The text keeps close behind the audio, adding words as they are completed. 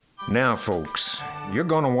Now, folks, you're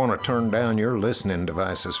going to want to turn down your listening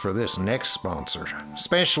devices for this next sponsor,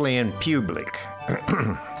 especially in public.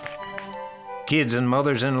 Kids and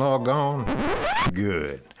mothers-in-law gone?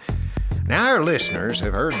 Good. Now, our listeners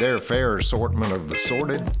have heard their fair assortment of the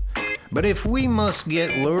sorted, but if we must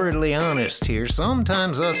get luridly honest here,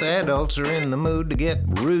 sometimes us adults are in the mood to get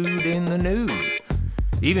rude in the nude.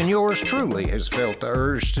 Even yours truly has felt the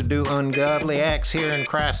urge to do ungodly acts here in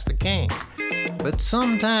Christ the King. But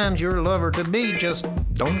sometimes your lover-to-be just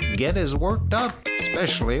don't get as worked up,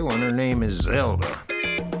 especially when her name is Zelda.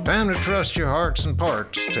 Time to trust your hearts and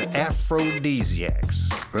parts to Aphrodisiacs,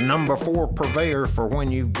 the number 4 purveyor for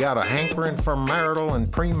when you've got a hankering for marital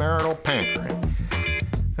and premarital pampering.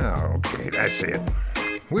 Okay, that's it.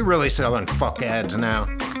 We really selling fuck ads now.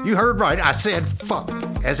 You heard right, I said fuck,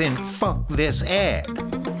 as in fuck this ad.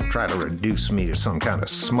 Try to reduce me to some kind of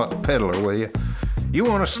smut peddler, will you? You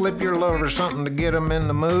want to slip your lover something to get him in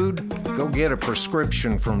the mood? Go get a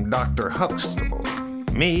prescription from Dr. Huxtable.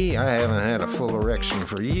 Me, I haven't had a full erection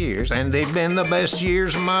for years, and they've been the best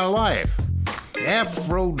years of my life.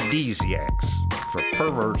 Aphrodisiacs, for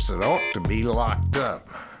perverts that ought to be locked up.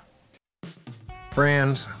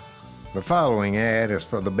 Friends, the following ad is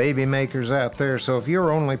for the baby makers out there, so if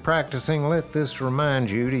you're only practicing, let this remind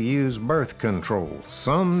you to use birth control.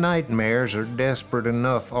 Some nightmares are desperate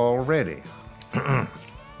enough already.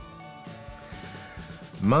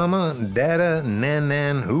 Mama, Dada,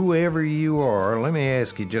 Nan, whoever you are, let me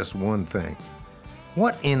ask you just one thing.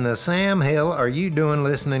 What in the Sam hell are you doing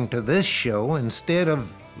listening to this show instead of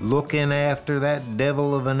looking after that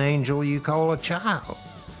devil of an angel you call a child?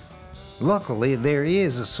 Luckily, there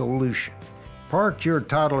is a solution. Park your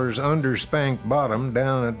toddler's underspanked bottom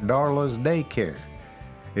down at Darla's Daycare.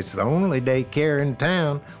 It's the only daycare in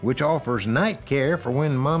town which offers night care for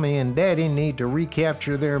when Mommy and Daddy need to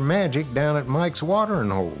recapture their magic down at Mike's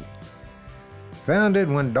watering hole. Founded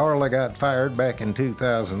when Darla got fired back in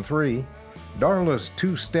 2003, Darla's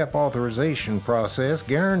 2-step authorization process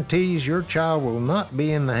guarantees your child will not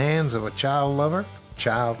be in the hands of a child lover,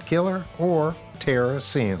 child killer, or Tara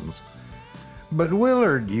Sims. But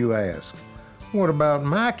Willard, you ask, what about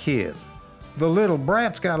my kid? The little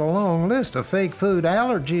brat's got a long list of fake food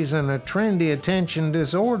allergies and a trendy attention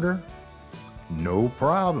disorder. No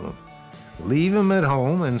problem. Leave him at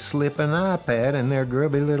home and slip an iPad in their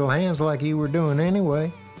grubby little hands like you were doing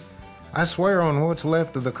anyway. I swear on what's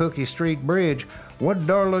left of the Cookie Street Bridge, what'd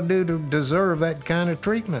Darla do to deserve that kind of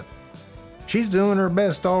treatment? She's doing her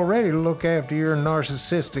best already to look after your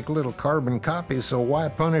narcissistic little carbon copy, so why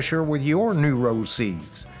punish her with your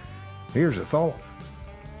neuroses? Here's a thought.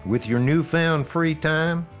 With your newfound free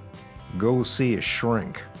time, go see a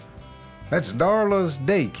shrink. That's Darla's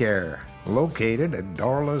Daycare, located at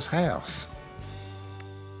Darla's house.